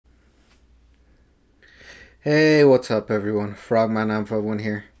Hey, what's up, everyone? Frogman951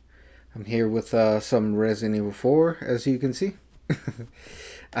 here. I'm here with some Resident Evil 4, as you can see.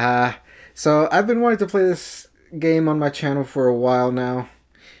 uh, so I've been wanting to play this game on my channel for a while now,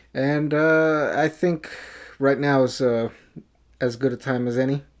 and I think right now is as good a time as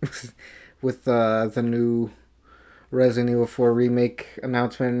any with the new Resident Evil 4 remake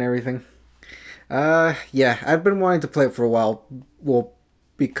announcement and everything. Yeah, I've been wanting to play it for a while. Well,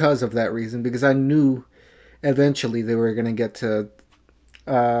 because of that reason, because I knew eventually they were gonna get to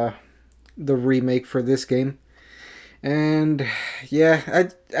uh, the remake for this game, and yeah,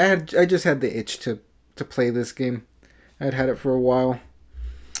 I just had the itch to play this game. I'd had it for a while.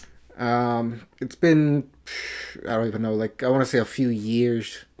 It's been, I don't even know, like I want to say a few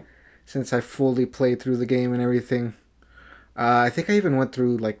years since I fully played through the game and everything. I think I even went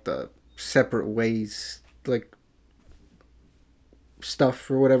through like the separate ways, like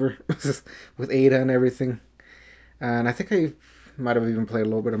stuff or whatever, with Ada and everything. And I think I might have even played a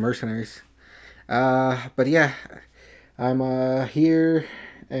little bit of Mercenaries. But yeah, I'm here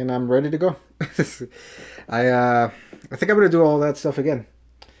and I'm ready to go. I uh, I think I'm gonna do all that stuff again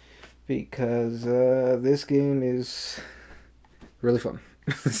because this game is really fun.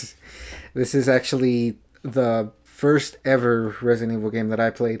 This is actually the first ever Resident Evil game that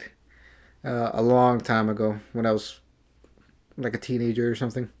I played a long time ago when I was like a teenager or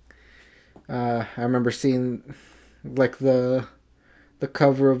something. I remember seeing like the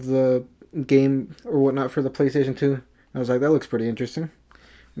cover of the game or whatnot for the PlayStation 2. I was like, that looks pretty interesting.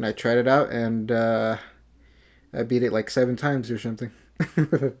 And I tried it out, and I beat it like 7 times or something.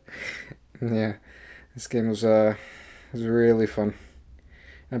 Yeah, this game was really fun.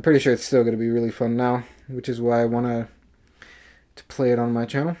 I'm pretty sure it's still going to be really fun now, which is why I want to play it on my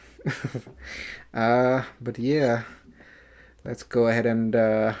channel. But yeah, let's go ahead and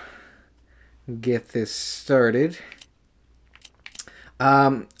get this started.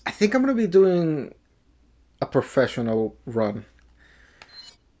 I think I'm going to be doing a professional run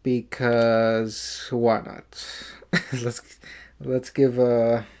because why not? let's let's give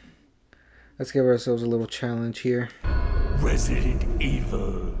uh let's give ourselves a little challenge here. Resident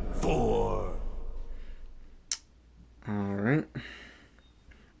Evil 4. All right.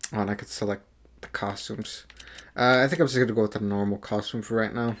 Oh, and I could select the costumes. I think I'm just gonna go with the normal costume for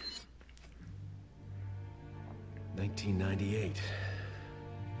right now. 1998.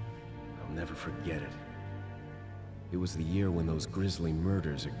 I'll never forget it. It was the year when those grisly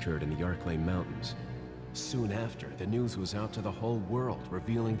murders occurred in the Arklay Mountains. Soon after, the news was out to the whole world,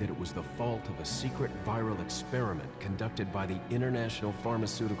 revealing that it was the fault of a secret viral experiment conducted by the international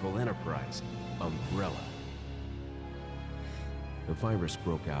pharmaceutical enterprise, Umbrella. The virus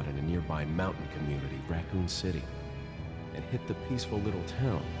broke out in a nearby mountain community, Raccoon City, and hit the peaceful little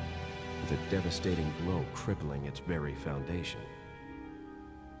town with a devastating blow crippling its very foundation.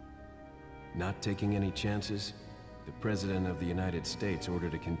 Not taking any chances, the President of the United States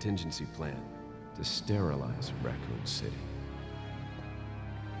ordered a contingency plan to sterilize Raccoon City.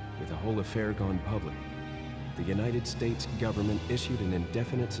 With the whole affair gone public, the United States government issued an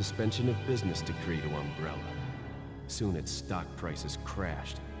indefinite suspension of business decree to Umbrella. Soon its stock prices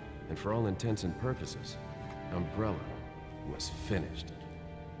crashed, and for all intents and purposes, Umbrella was finished.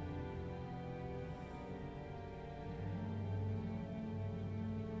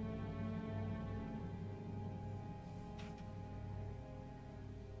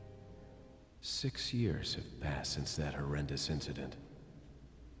 Six years have passed since that horrendous incident.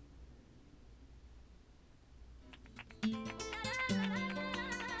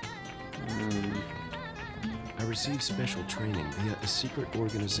 I received special training via a secret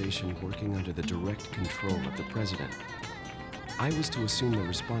organization working under the direct control of the president. I was to assume the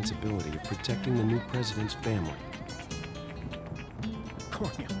responsibility of protecting the new president's family.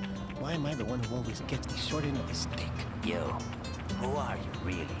 Coño, why am I the one who always gets the short end of the stick? You, who are you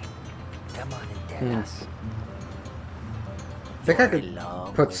really? Come on and tell us. I think I could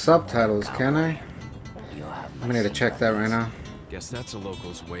put subtitles, can I? I'm gonna need to check that right now. Guess that's a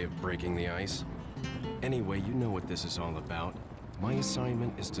local's way of breaking the ice. Anyway, you know what this is all about. My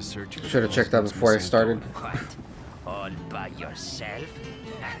assignment is to search for... Should have checked that before I started. What? All by yourself?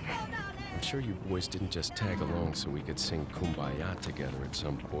 I'm sure you boys didn't just tag along so we could sing Kumbaya together at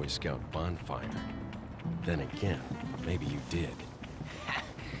some Boy Scout bonfire. Then again, maybe you did.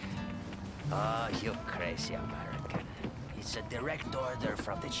 Oh, you crazy American. It's a direct order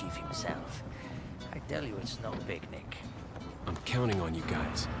from the chief himself. I tell you, it's no picnic. I'm counting on you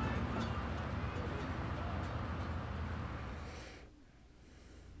guys.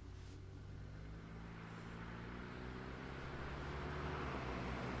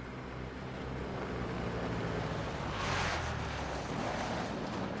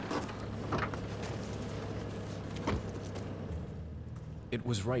 It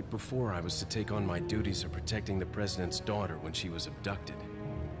was right before I was to take on my duties of protecting the president's daughter when she was abducted.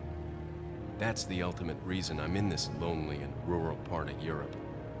 That's the ultimate reason I'm in this lonely and rural part of Europe.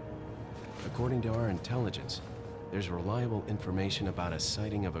 According to our intelligence, there's reliable information about a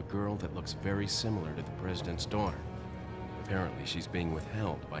sighting of a girl that looks very similar to the president's daughter. Apparently, she's being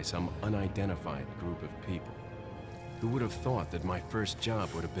withheld by some unidentified group of people. Who would have thought that my first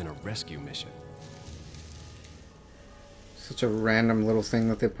job would have been a rescue mission? Such a random little thing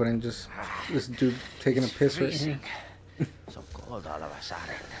that they put in, just this dude taking a piss right here. So cold all of a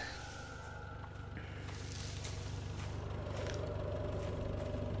sudden.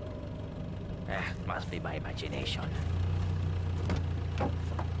 Must be my imagination.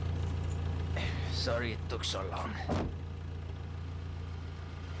 Sorry it took so long.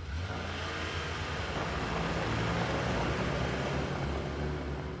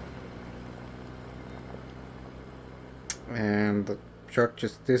 And the truck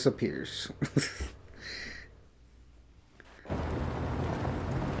just disappears.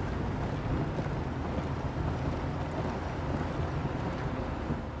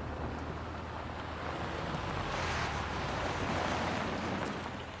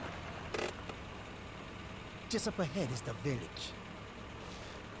 Just up ahead is the village.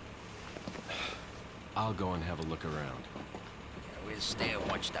 I'll go and have a look around. We'll stay and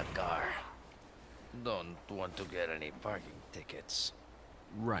watch that car. Don't want to get any parking tickets.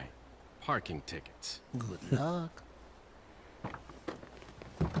 Right. Parking tickets. Good luck.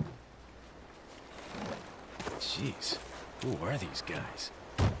 Jeez. Who are these guys?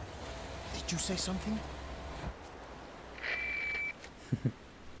 Did you say something?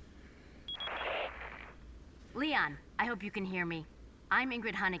 Leon, I hope you can hear me. I'm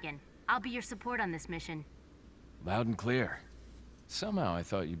Ingrid Hunnigan. I'll be your support on this mission. Loud and clear. Somehow I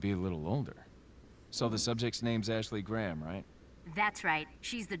thought you'd be a little older. So the subject's name's Ashley Graham, right? That's right.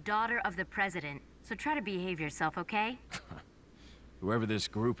 She's the daughter of the president. So try to behave yourself, okay? Whoever this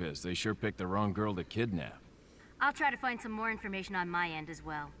group is, they sure picked the wrong girl to kidnap. I'll try to find some more information on my end as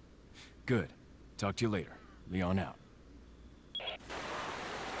well. Good. Talk to you later. Leon out.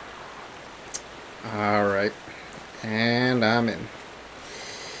 Alright. And I'm in.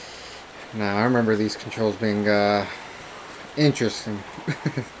 Now, I remember these controls being, interesting.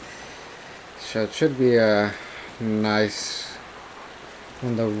 So it should be, nice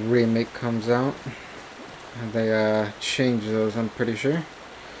when the remake comes out. And they, change those, I'm pretty sure.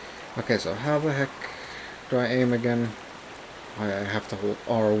 Okay, so how the heck do I aim again? I have to hold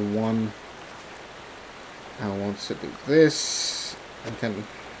R1. I want to do this. And then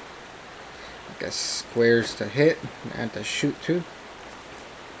I guess squares to hit and to shoot to.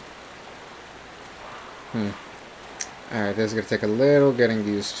 Alright, this is gonna take a little getting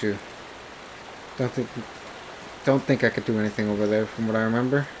used to. Don't think I could do anything over there from what I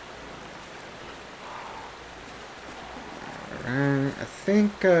remember. Alright, I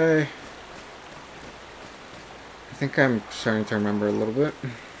think I'm starting to remember a little bit.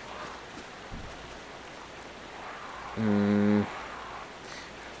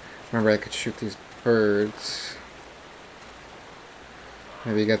 Remember I could shoot these birds.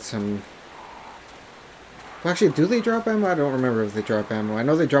 Maybe get some... Well, actually, do they drop ammo? I don't remember if they drop ammo. I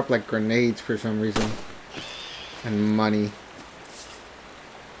know they drop, like, grenades for some reason. And money.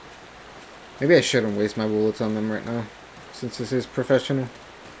 Maybe I shouldn't waste my bullets on them right now, since this is professional.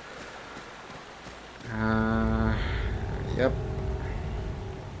 Yep.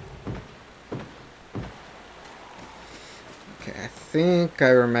 Okay, I think I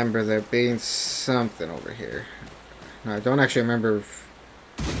remember there being something over here. No, I don't actually remember if...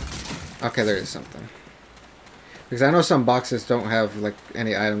 Okay, there is something. Because I know some boxes don't have, like,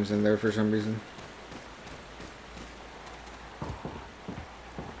 any items in there for some reason.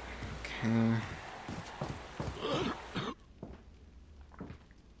 Okay.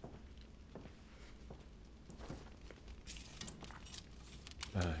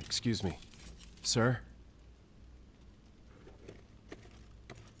 Excuse me. Sir?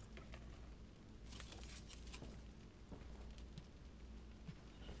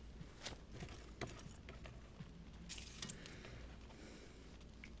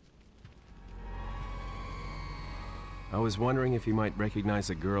 I was wondering if you might recognize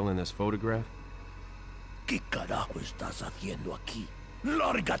the girl in this photograph? ¿Qué carajo estás haciendo aquí?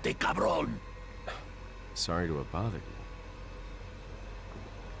 ¡Lárgate, cabrón! Sorry to have bothered you.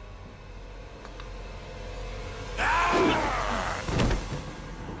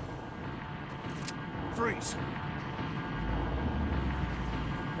 Freeze!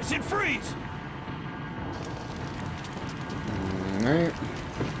 I said freeze! Alright.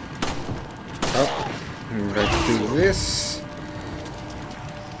 Oh. Let's do this.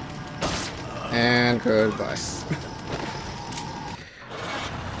 And goodbye.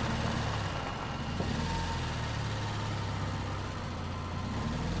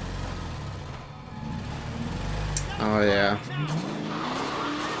 Oh yeah.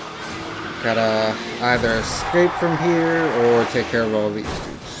 Gotta either escape from here or take care of all these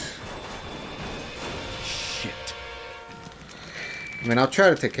dudes. Shit. I mean, I'll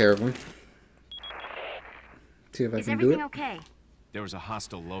try to take care of them. See if I Is can do it. everything okay? There was a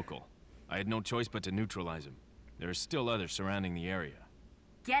hostile local. I had no choice but to neutralize him. There are still others surrounding the area.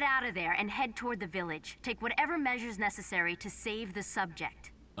 Get out of there and head toward the village. Take whatever measures necessary to save the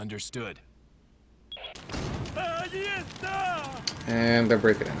subject. Understood. And they're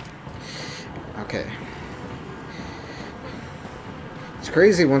breaking in. Okay. It's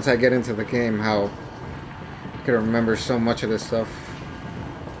crazy once I get into the game how I can remember so much of this stuff.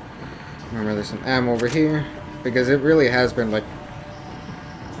 Remember, there's some ammo over here. Because it really has been like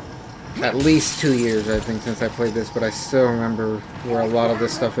at least 2 years, I think, since I played this, but I still remember where a lot of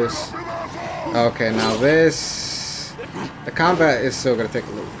this stuff is. Okay, now this... The combat is still going to take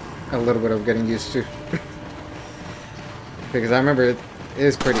a little bit of getting used to. Because I remember it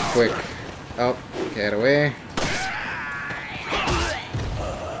is pretty quick. Oh, get away.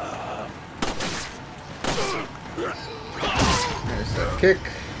 There's that kick.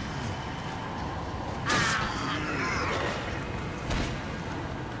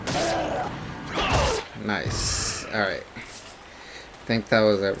 Nice. Alright. I think that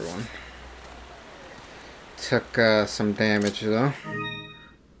was everyone. Took some damage though.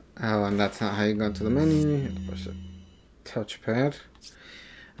 Oh, and that's not how you go into the menu. Push the touchpad.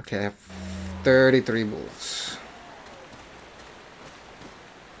 Okay, I have 33 bullets.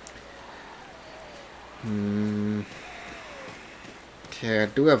 Okay, I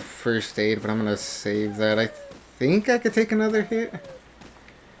do have first aid, but I'm gonna save that. I think I could take another hit. I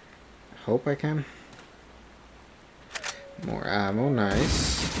hope I can. More ammo,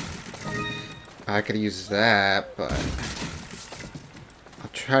 nice. I could use that, but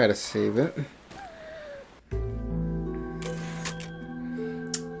I'll try to save it. And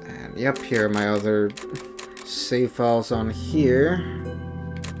yep, here are my other save files on here.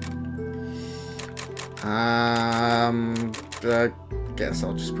 I guess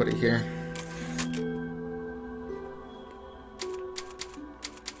I'll just put it here.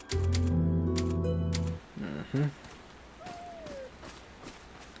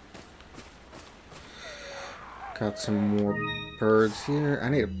 Got some more birds here. I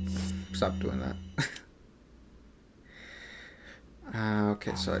need to stop doing that.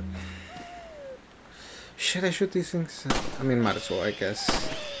 Okay, so should I shoot these things? I mean, might as well, I guess.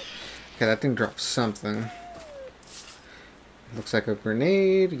 Okay, that thing dropped something. Looks like a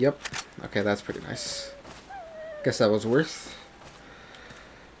grenade. Yep. Okay, that's pretty nice. Guess that was worth.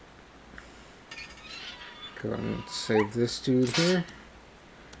 Go and save this dude here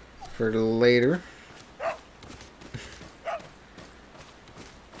for later.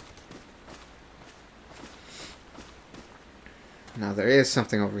 Now there is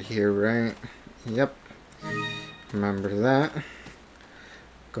something over here, right? Yep. Remember that.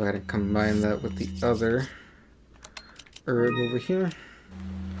 Go ahead and combine that with the other herb over here.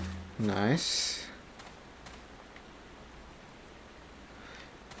 Nice.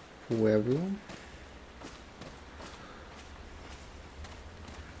 Pueblo.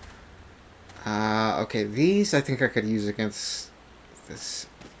 Okay, these I think I could use against this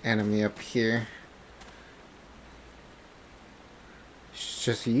enemy up here. It's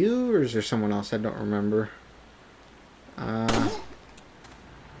just you, or is there someone else? I don't remember.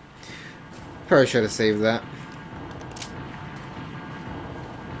 Probably should have saved that.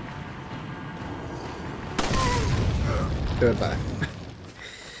 Goodbye.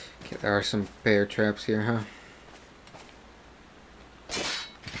 Okay, there are some bear traps here, huh?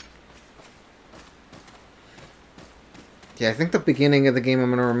 Yeah, I think the beginning of the game I'm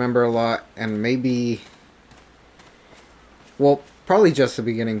going to remember a lot, and maybe... Well, probably just the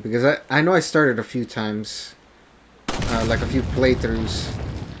beginning, because I know I started a few times, like a few playthroughs,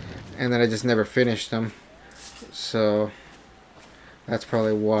 and then I just never finished them. So, that's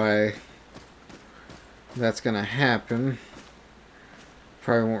probably why that's going to happen.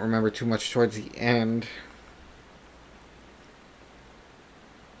 Probably won't remember too much towards the end.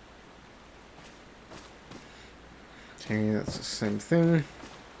 Okay, that's the same thing.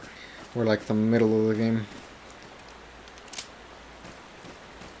 We're like the middle of the game.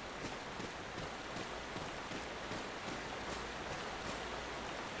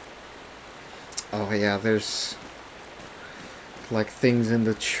 Oh yeah, there's like things in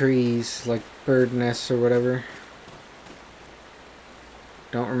the trees, like bird nests or whatever.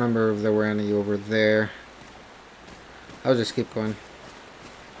 don't remember if there were any over there. I'll just keep going.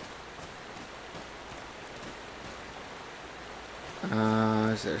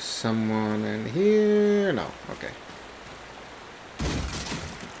 Is there someone in here? No. Okay.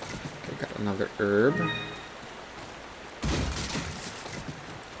 Okay, got another herb.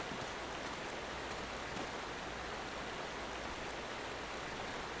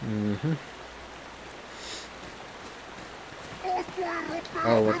 Mm-hmm.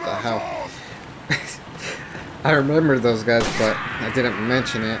 Oh, what the hell? I remember those guys, but I didn't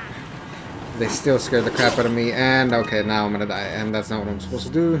mention it. They still scared the crap out of me, and okay, now I'm gonna die, and that's not what I'm supposed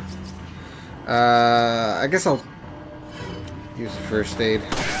to do. I guess I'll use the first aid.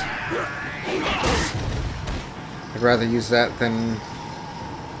 I'd rather use that than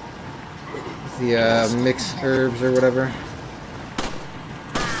the mixed herbs or whatever.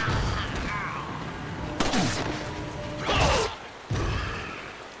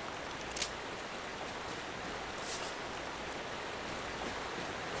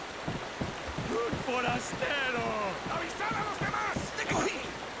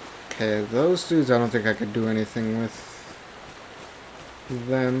 Okay, those dudes, I don't think I could do anything with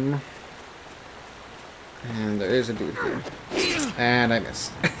them. And there is a dude here. And I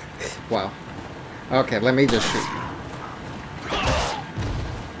missed. Wow. Okay, let me just shoot.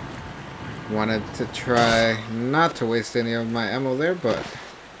 Wanted to try not to waste any of my ammo there, but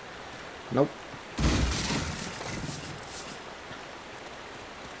nope.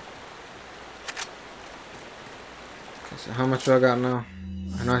 Okay, so how much do I got now?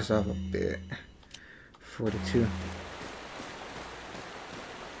 I know I still have a bit. 42.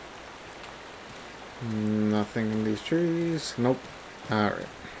 Nothing in these trees. Nope. Alright.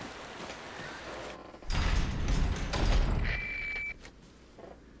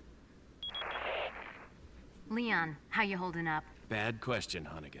 Leon, how you holding up? Bad question,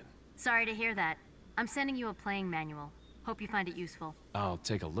 Hunnigan. Sorry to hear that. I'm sending you a playing manual. Hope you find it useful. I'll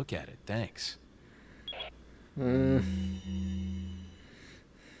take a look at it, thanks. I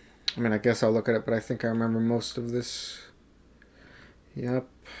mean, I guess I'll look at it, but I think I remember most of this. Yep.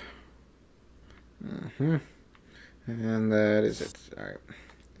 And that is it. Alright.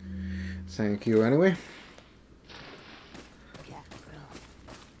 Thank you anyway.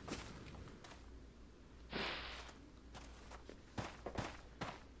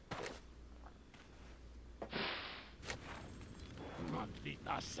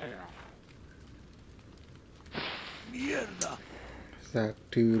 Mierda. That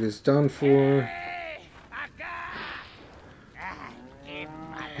dude is done for.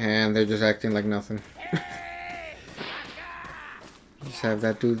 And they're just acting like nothing. Just have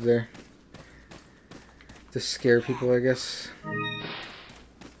that dude there to scare people, I guess.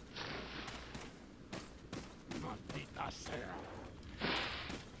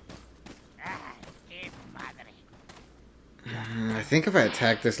 I think if I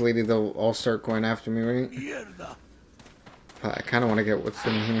attack this lady, they'll all start going after me, right? I kind of want to get what's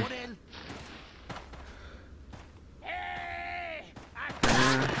in here.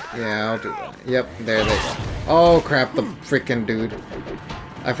 Yeah, I'll do that. Yep, there they go. Oh crap, the freaking dude.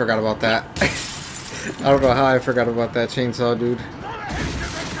 I forgot about that. I don't know how I forgot about that chainsaw dude.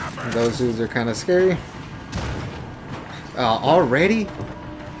 Those dudes are kind of scary. Already?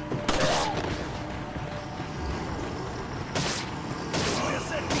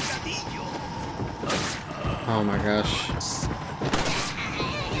 Oh my gosh.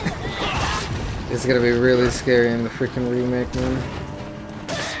 It's gonna be really scary in the freaking remake, man.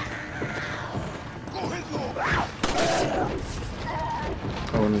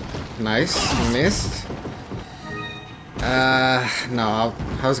 Oh, nice. Missed. No,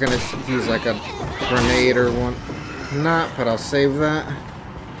 I was gonna use like a grenade or one. Not, but I'll save that.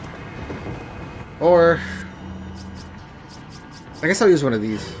 Or I guess I'll use one of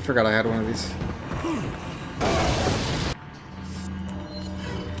these. Forgot I had one of these.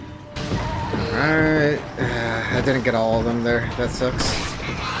 Alright. I didn't get all of them there. That sucks.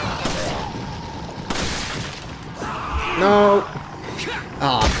 No!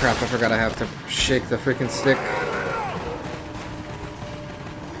 Oh crap, I forgot I have to shake the freaking stick.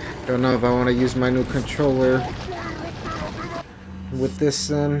 Don't know if I want to use my new controller with this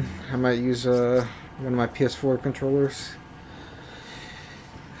then. I might use one of my PS4 controllers.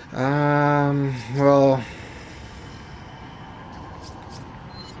 Well,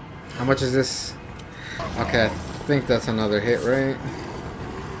 how much is this? Okay, I think that's another hit, right?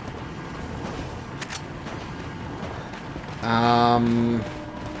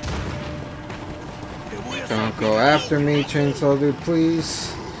 Don't go after me, chainsaw dude,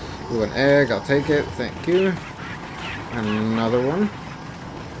 please. Ooh, an egg, I'll take it, thank you. Another one.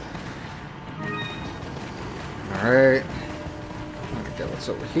 Alright. Let me get what's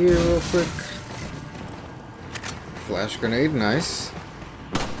over here real quick. Flash grenade, nice.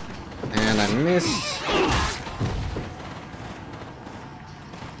 And I missed.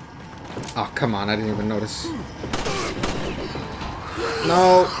 Oh, come on, I didn't even notice.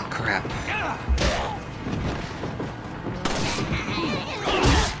 No, crap.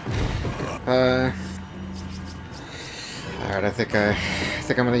 Alright, I think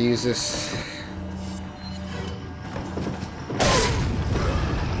I'm gonna use this.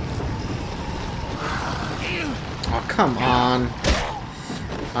 Oh, come on.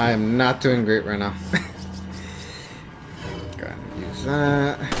 I am not doing great right now. Gotta use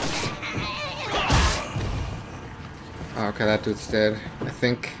that. Oh, okay, that dude's dead, I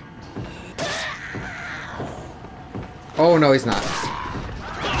think. Oh, no, he's not.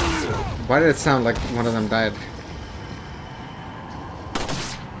 Why did it sound like one of them died?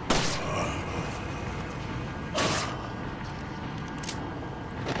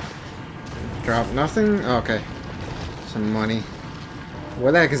 Drop nothing? Oh, okay. Some money.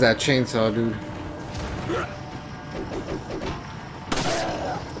 Where the heck is that chainsaw, dude?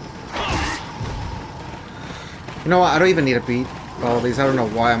 You know what? I don't even need to beat all of these. I don't know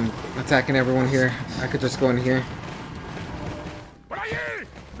why I'm attacking everyone here. I could just go in here. ¡Por allí!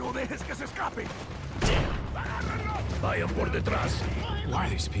 ¡No dejes que se escape! Vayan por detrás. Why are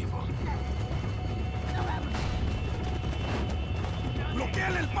these people?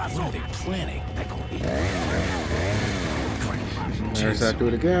 ¡Bloqueen el What paso! are they planning? There's that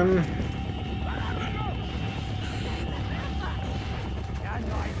dude again.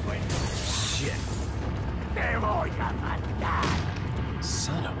 Shit. ¡Te voy a matar!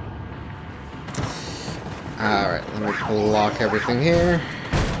 Son of a... Alright, let me block everything here.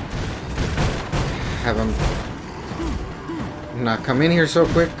 Have him not come in here so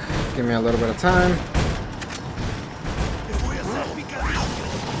quick. Give me a little bit of time.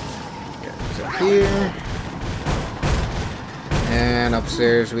 Get this up here. And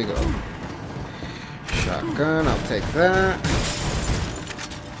upstairs we go. Shotgun, I'll take that.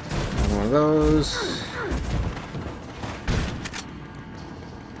 Another one of those.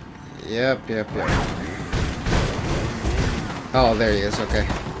 Yep. Oh, there he is, okay.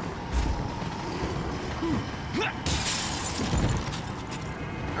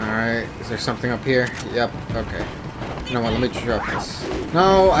 Alright, is there something up here? Yep, okay. You know what, let me drop this.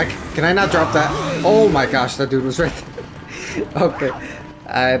 No, can I not drop that? Oh my gosh, that dude was right there. Okay.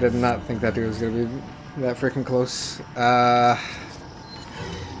 I did not think that dude was gonna be that freaking close. I'll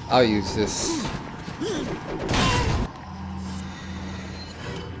use this.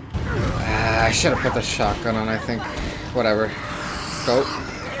 I should have put the shotgun on, I think. Whatever. Go.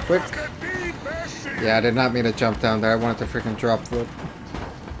 Quick. Yeah, I did not mean to jump down there. I wanted to freaking drop the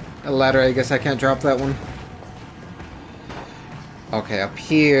ladder. I guess I can't drop that one. Okay, up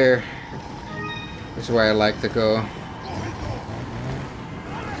here is where I like to go.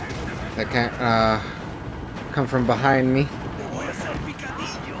 That can't come from behind me.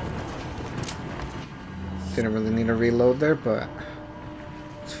 Didn't really need to reload there, but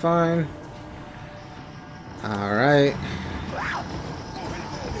it's fine. Alright.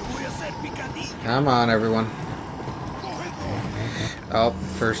 Come on, everyone. Oh,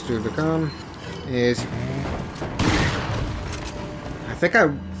 first dude to come is... I think I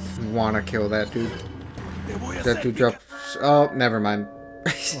want to kill that dude. That dude drops... Oh, never mind.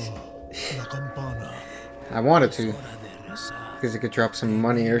 I wanted to. Because it could drop some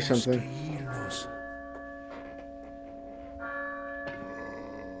money or something.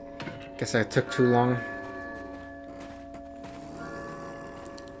 Guess I took too long.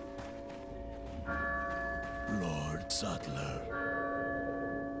 Lord Sattler.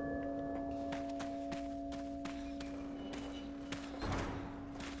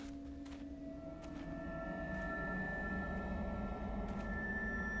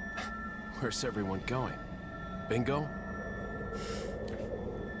 Where's everyone going? Bingo?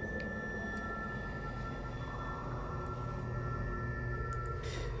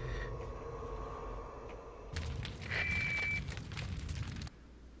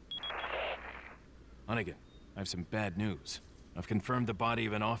 Hunnigan, I have some bad news. I've confirmed the body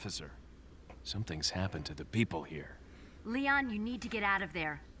of an officer. Something's happened to the people here. Leon, you need to get out of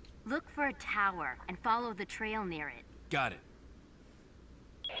there. Look for a tower and follow the trail near it. Got it.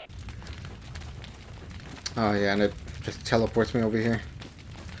 Oh yeah, and it just teleports me over here.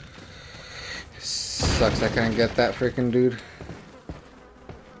 Sucks I couldn't get that freaking dude.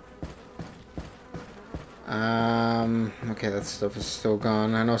 Okay, that stuff is still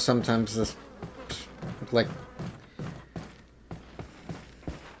gone. I know sometimes this, like,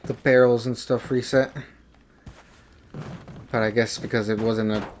 the barrels and stuff reset. But I guess because it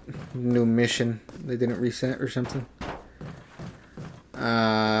wasn't a new mission, they didn't reset or something.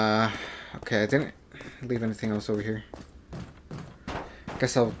 Okay, I didn't leave anything else over here.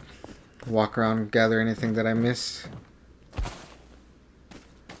 Guess I'll walk around and gather anything that I missed.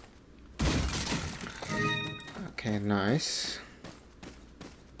 Okay, nice.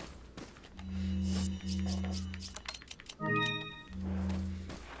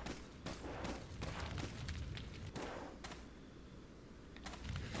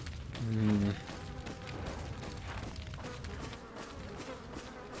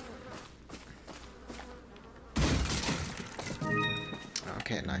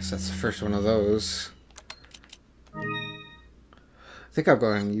 Okay, nice. That's the first one of those. I think I'll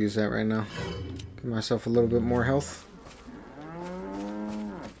go ahead and use that right now. Give myself a little bit more health.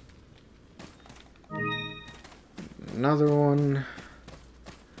 Another one.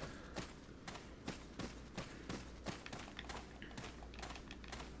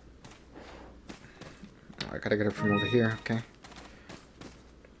 Oh, I gotta get it from over here. Okay.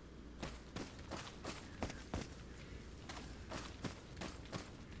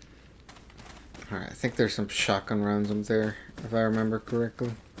 Alright, I think there's some shotgun rounds up there, if I remember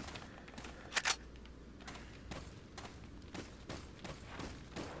correctly.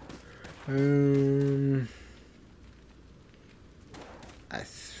 I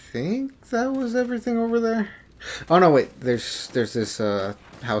think that was everything over there. Oh no, wait, there's this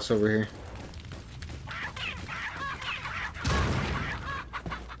house over here.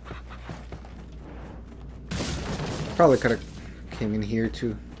 Probably could have came in here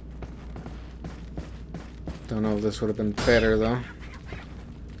too. Don't know if this would have been better though.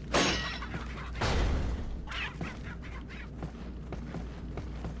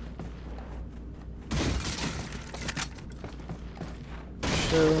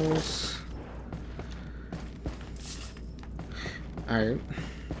 Shells. Alright.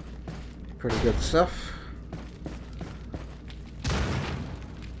 Pretty good stuff.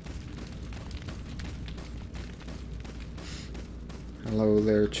 Hello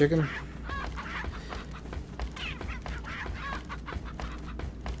there, chicken.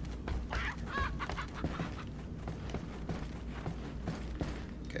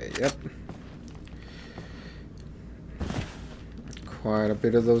 Yep. Quite a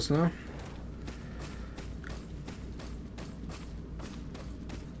bit of those now.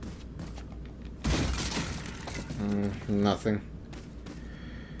 Nothing.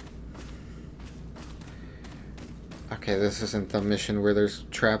 Okay, this isn't the mission where there's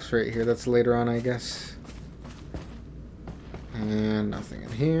traps right here. That's later on, I guess. And nothing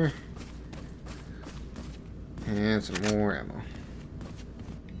in here. And some more ammo.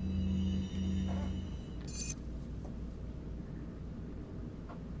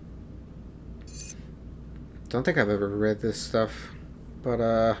 Don't think I've ever read this stuff,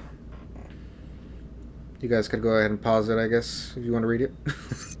 but you guys could go ahead and pause it, I guess, if you want to read it.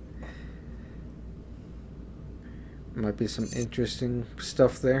 Might be some interesting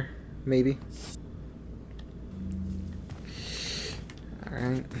stuff there, maybe.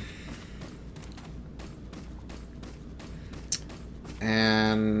 Alright.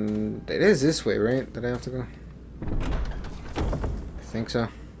 And it is this way, right? That I have to go? I think so.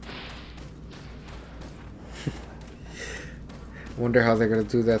 Wonder how they're gonna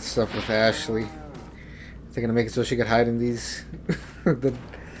do that stuff with Ashley. They're gonna make it so she could hide in these in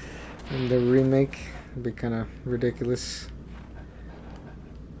the remake. It'd be kind of ridiculous.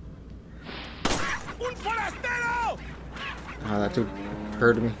 Ah, that dude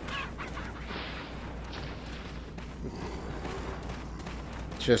heard me.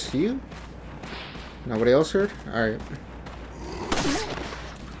 Just you? Nobody else heard? Alright.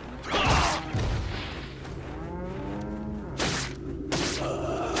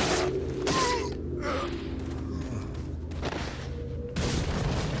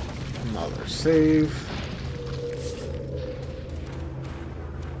 Another save.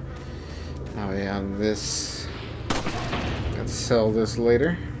 Oh yeah, and this. Can sell this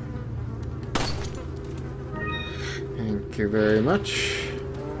later. Thank you very much.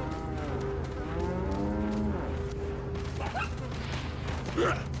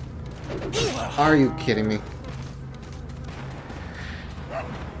 Are you kidding me?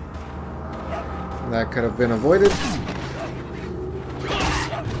 That could have been avoided.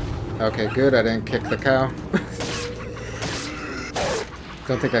 Okay, good. I didn't kick the cow.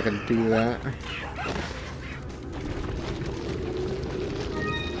 Don't think I can do that.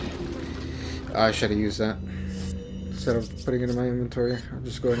 I should have used that. Instead of putting it in my inventory, I'll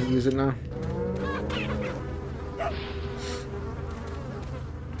just go ahead and use it now.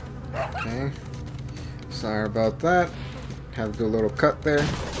 Okay. Sorry about that. Have to do a little cut there.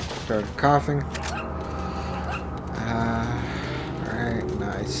 Started coughing. Alright,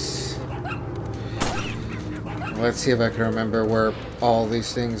 nice. Let's see if I can remember where all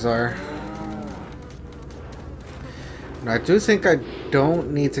these things are. And I do think I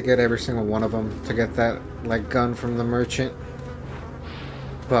don't need to get every single one of them to get that like gun from the merchant.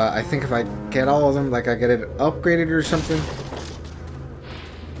 But I think if I get all of them, like I get it upgraded or something.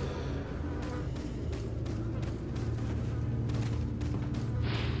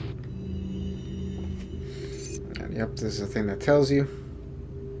 And yep, this is the thing that tells you.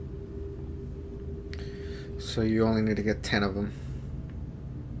 So you only need to get 10 of them.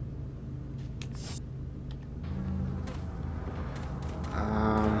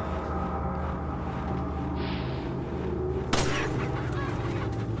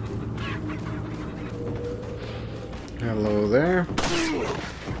 Hello there.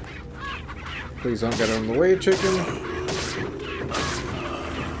 Please don't get on the way, chicken.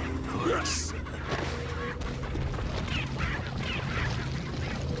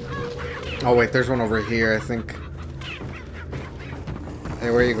 Oh wait, there's one over here, I think.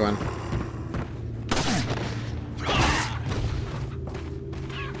 Hey, where are you going?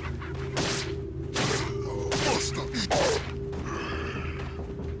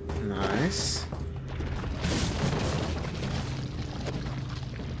 Nice.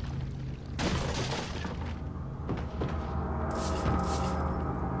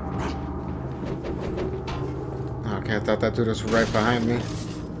 Okay, I thought that dude was right behind me.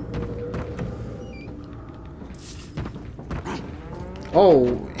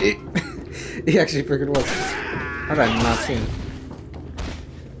 Oh, he actually freaking was. How did I not see him?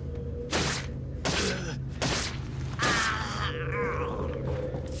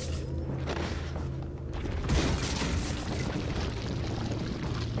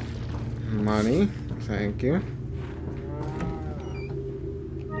 Money, thank you.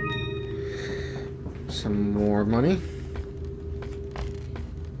 Some more money.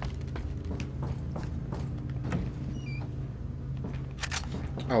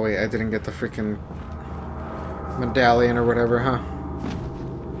 Oh wait, I didn't get the freaking medallion or whatever, huh?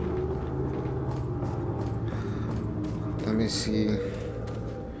 Let me see.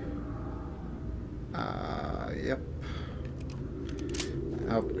 Yep.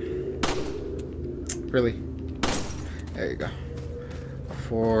 Oh. Really? There you go.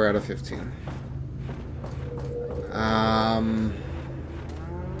 4 out of 15.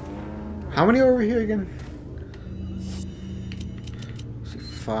 How many over here again? Let's see,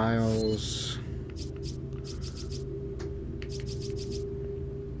 files.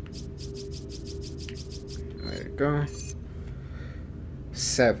 There you go.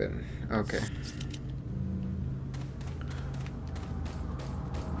 7. Okay.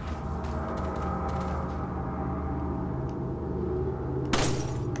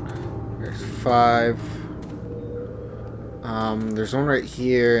 There's 5. There's one right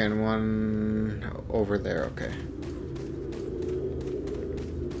here and one over there, okay.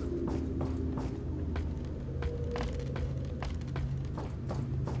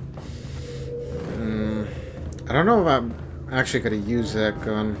 I don't know if I'm actually gonna use that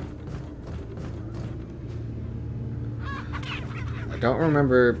gun. I don't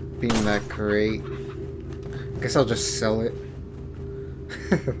remember being that great. I guess I'll just sell it.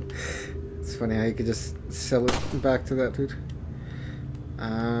 It's funny how you could just sell it back to that dude.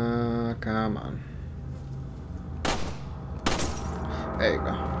 Come on. There you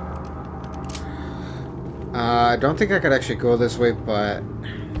go. I don't think I could actually go this way, but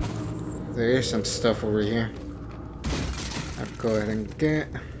there is some stuff over here. I'll go ahead and get.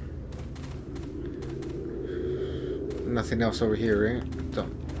 Nothing else over here, right?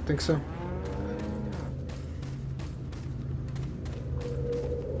 Don't think so.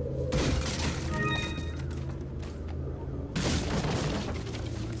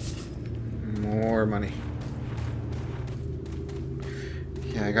 More money.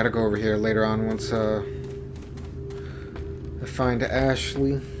 Yeah, I gotta go over here later on once I find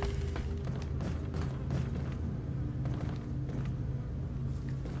Ashley.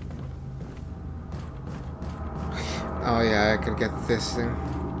 Oh yeah, I could get this thing.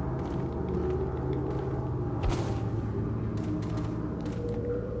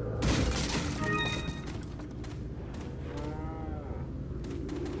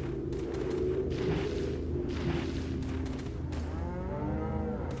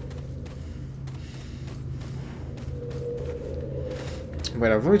 Wait,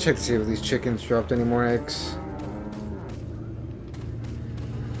 let me check to see if these chickens dropped any more eggs.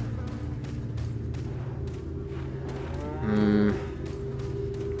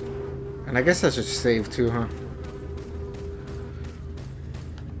 And I guess I should save too, huh?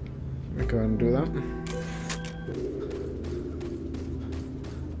 Go ahead and do that.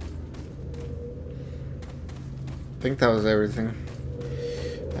 I think that was everything.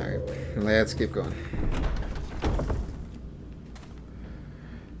 Alright, let's keep going.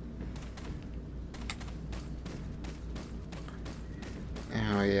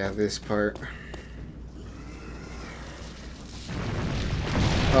 Oh yeah, this part.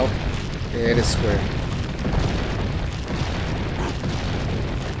 Oh, yeah, it is square.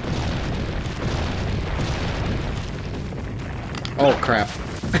 Oh crap.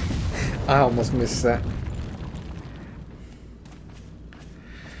 I almost missed that.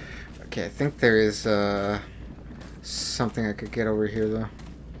 Okay, I think there is something I could get over here though.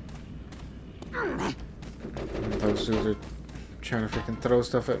 Those dudes are trying to freaking throw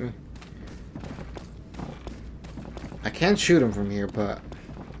stuff at me. I can shoot them from here, but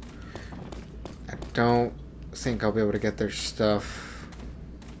I don't think I'll be able to get their stuff.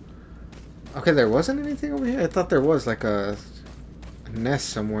 Okay, there wasn't anything over here? I thought there was like a nest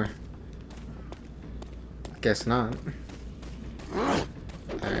somewhere. Guess not.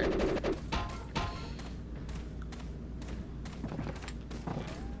 Alright.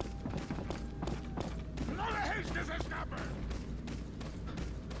 No dejes que se escape.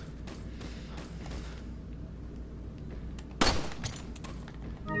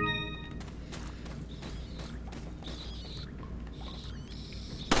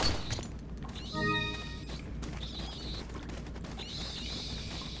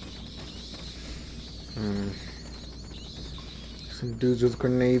 Some dudes with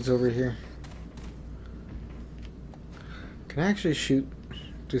grenades over here. Can I actually shoot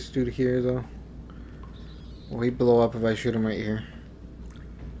this dude here though? Will he blow up if I shoot him right here?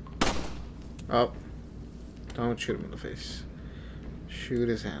 Oh. Don't shoot him in the face. Shoot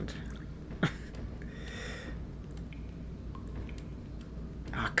his hand.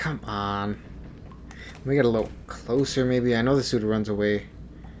 Ah, oh, come on. Let me get a little closer maybe. I know this dude runs away.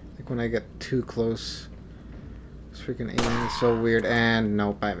 I think when I get too close. This freaking aiming is so weird. And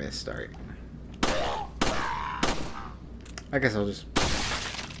nope, I missed. Alright. I guess I'll just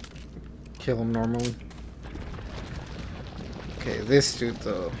kill him normally. Okay, this dude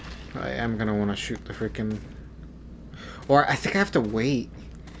though, I am gonna want to shoot the freaking. Or I think I have to wait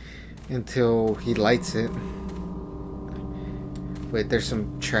until he lights it. Wait, there's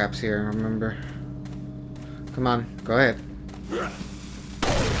some traps here, remember? Come on, go ahead.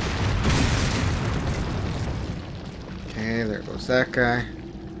 Okay, there goes that guy.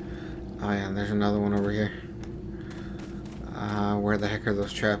 Oh yeah, and there's another one over here. Where the heck are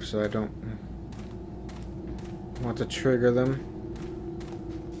those traps so I don't want to trigger them?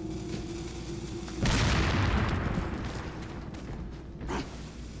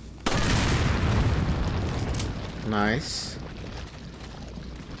 Nice.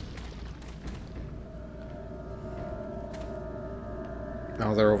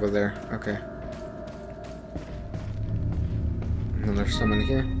 Oh, they're over there. Okay. And then there's some in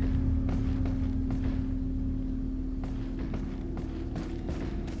here.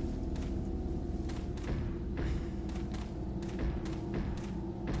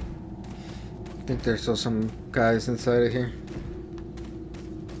 I think there's still some guys inside of here.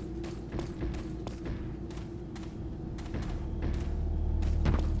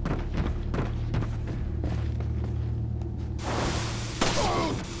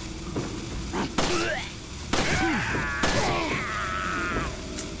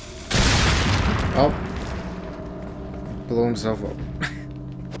 Oh, blew himself up.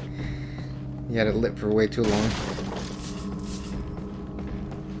 He had it lit for way too long.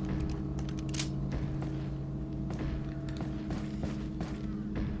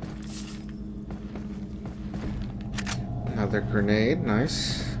 Another grenade,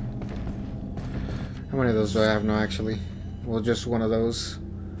 nice. How many of those do I have now, actually? Well, just one of those.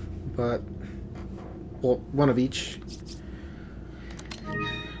 But, well, one of each.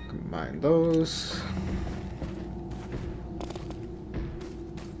 Combine those.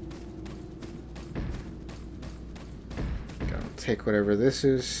 Gotta take whatever this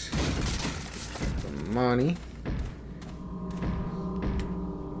is. The money.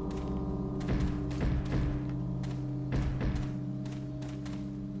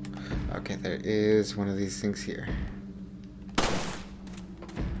 Okay, there is one of these things here.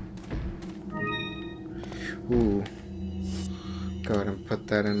 Ooh. Go ahead and put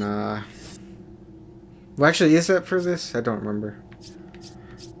that in, well, actually, is that for this? I don't remember.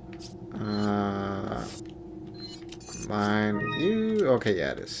 Combine with you. Okay,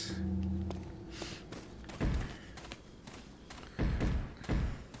 yeah, it is.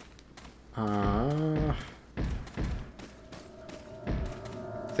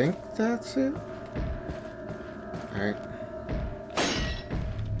 think that's it. Alright.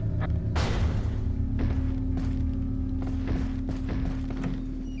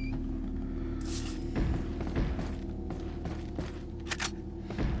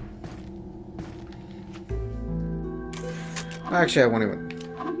 Actually, I won't even.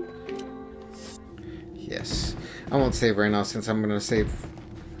 Yes. I won't save right now since I'm gonna save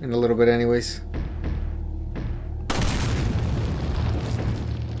in a little bit anyways.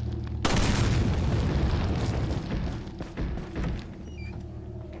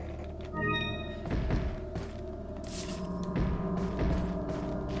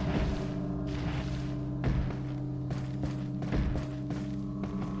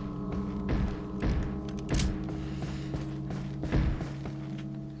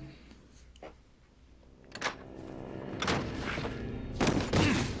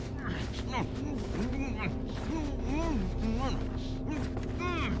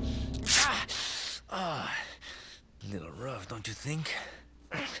 Little rough, don't you think?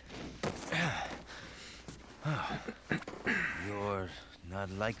 You're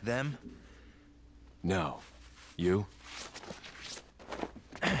not like them? No. You?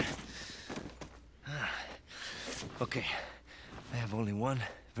 Okay, I have only one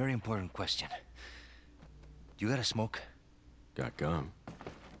very important question. You got a smoke? Got gum.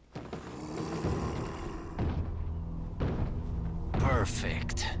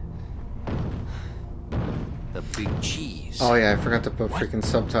 Perfect. The big cheese. Oh yeah, I forgot to put freaking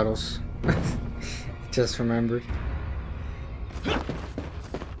subtitles. Just remembered.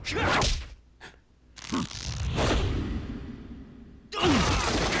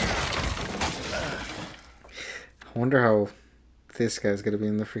 I wonder how this guy's gonna be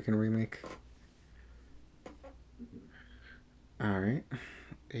in the freaking remake. Alright.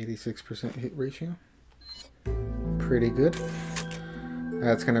 86% hit ratio. Pretty good.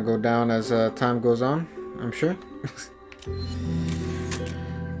 That's gonna go down as time goes on, I'm sure.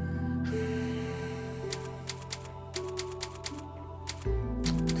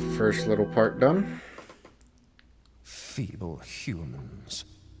 First little part done. Feeble humans,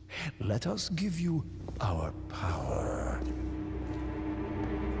 let us give you our power.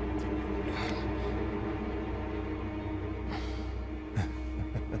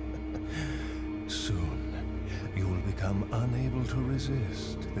 Soon, you will become unable to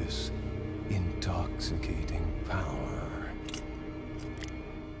resist this intoxicating power.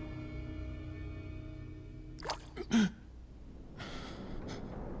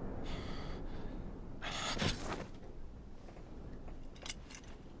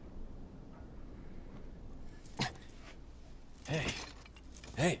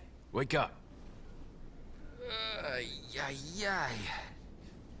 Hey, wake up. Ay.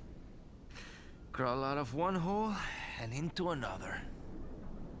 Crawl out of one hole and into another.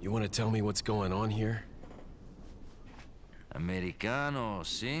 You want to tell me what's going on here? Americano,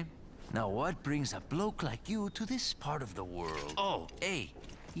 see? Now what brings a bloke like you to this part of the world? Oh, hey,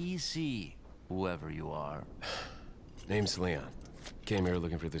 easy, whoever you are. Name's Leon. Came here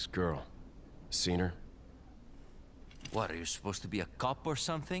looking for this girl. Seen her? What, are you supposed to be a cop or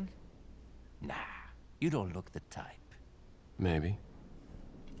something? Nah, you don't look the type. Maybe.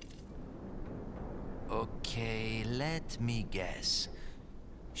 Okay, let me guess.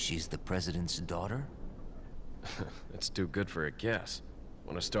 She's the president's daughter? That's too good for a guess.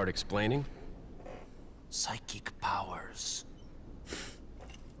 Want to start explaining? Psychic powers.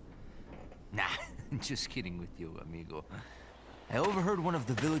 Nah, just kidding with you, amigo. I overheard one of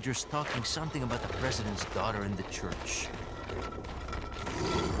the villagers talking something about the president's daughter in the church.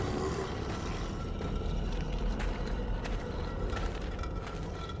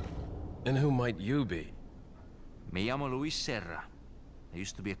 And who might you be? Me llamo Luis Serra. I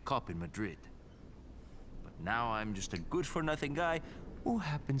used to be a cop in Madrid. But now I'm just a good-for-nothing guy who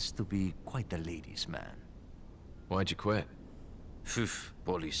happens to be quite a ladies' man. Why'd you quit? Phew,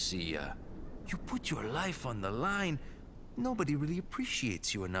 policia. You put your life on the line, nobody really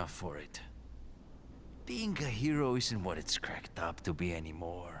appreciates you enough for it. Being a hero isn't what it's cracked up to be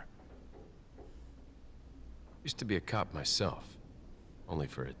anymore. Used to be a cop myself. Only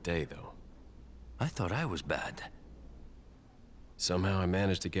for a day, though. I thought I was bad. Somehow I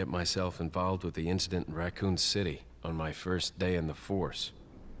managed to get myself involved with the incident in Raccoon City on my first day in the force.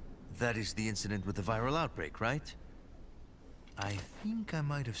 That is the incident with the viral outbreak, right? I think I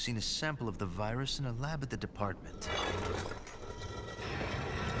might have seen a sample of the virus in a lab at the department.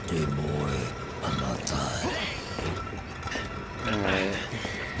 Alright.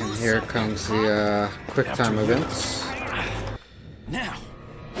 And here comes the quick time events. Now!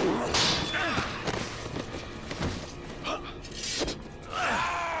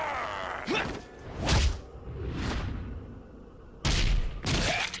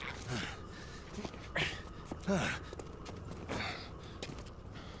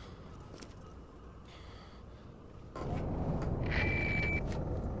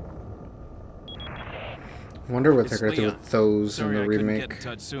 Wonder what It's they're gonna do Leon. with those Sorry, in the I couldn't remake. get in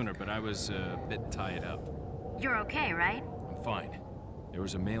touch sooner, but I was a bit tied up. You're okay, right? I'm fine. There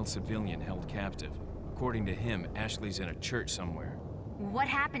was a male civilian held captive. According to him, Ashley's in a church somewhere. What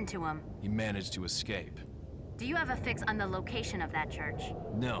happened to him? He managed to escape. Do you have a fix on the location of that church?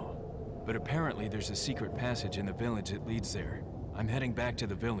 No, but apparently there's a secret passage in the village that leads there. I'm heading back to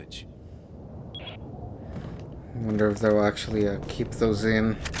the village. Wonder if they'll actually keep those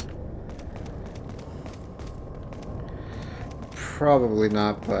in. Probably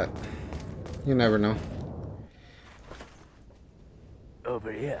not, but you never know.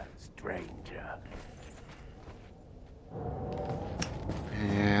 Over here, stranger.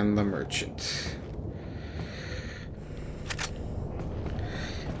 And the merchant.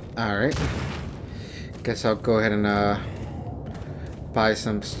 Alright. Guess I'll go ahead and buy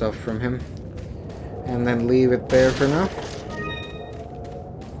some stuff from him. And then leave it there for now.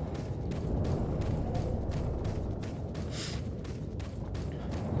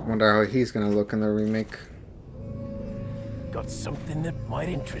 Wonder how he's gonna look in the remake. Got something that might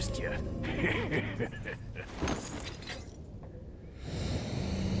interest you.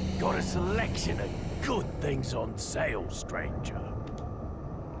 Got a selection of good things on sale, stranger.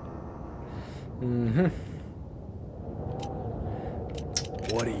 Mm-hmm.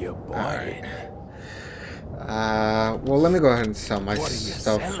 What are you buying? Well, let me go ahead and sell my What are you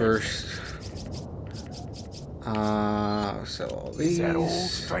stuff selling? first. Sell all these. Is that all,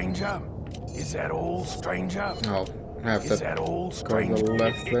 stranger? Is that all, stranger? Oh, I have Is to that all, go to stranger? the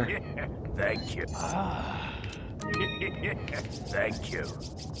left there. Thank you. Ah. Thank you.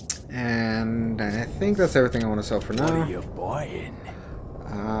 And I think that's everything I want to sell for What are now. you buying?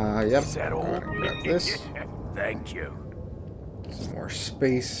 Yep. Is that all? Go ahead and grab this. Thank you. Some more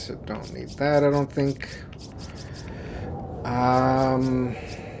space. I don't need that, I don't think.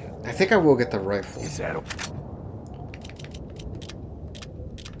 I think I will get the rifle. Is that all?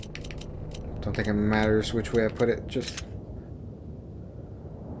 Don't think it matters which way I put it. Just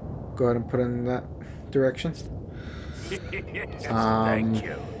go ahead and put it in that direction. Thank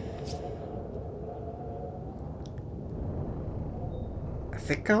you. I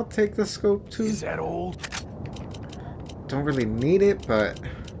think I'll take the scope too. Is that all? Don't really need it, but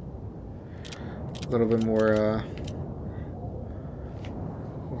a little bit more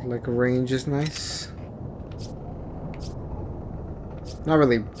like range is nice. Not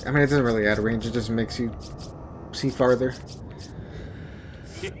really. I mean, it doesn't really add range. It just makes you see farther.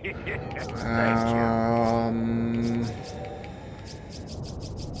 And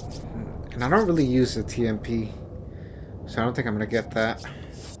I don't really use the TMP, so I don't think I'm gonna get that.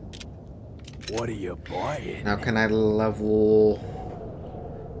 What are you buying? Now, can I level?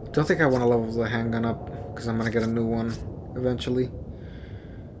 Don't think I want to level the handgun up because I'm gonna get a new one eventually.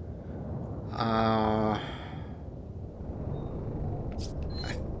 I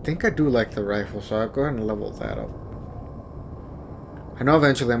think I do like the rifle, so I'll go ahead and level that up. I know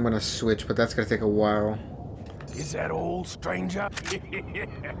eventually I'm gonna switch, but that's gonna take a while. Is that all, stranger? Thank you.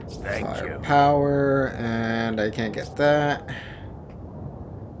 Firepower, and I can't get that.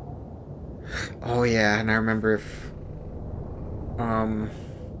 Oh yeah, and I remember if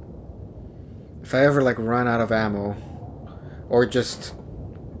I ever like run out of ammo, or just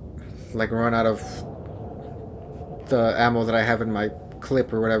like run out of the ammo that I have in my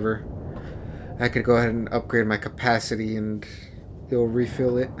clip or whatever, I could go ahead and upgrade my capacity and it'll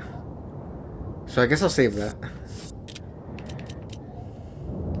refill it. So I guess I'll save that.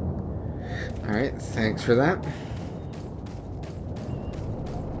 Alright, thanks for that.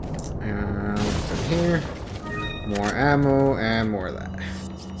 And what's in here? More ammo and more of that.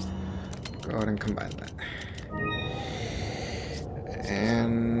 Go ahead and combine that.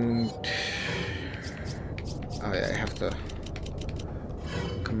 And oh yeah, I have to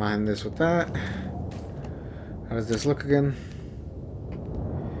combine this with that. How does this look again?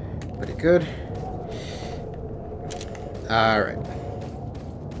 Pretty good. Alright.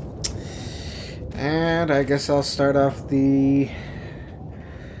 And I guess I'll start off the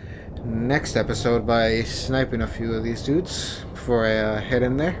next episode by sniping a few of these dudes before I head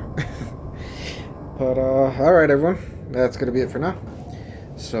in there. But alright everyone, that's gonna be it for now.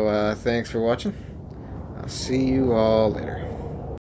 So thanks for watching. I'll see you all later.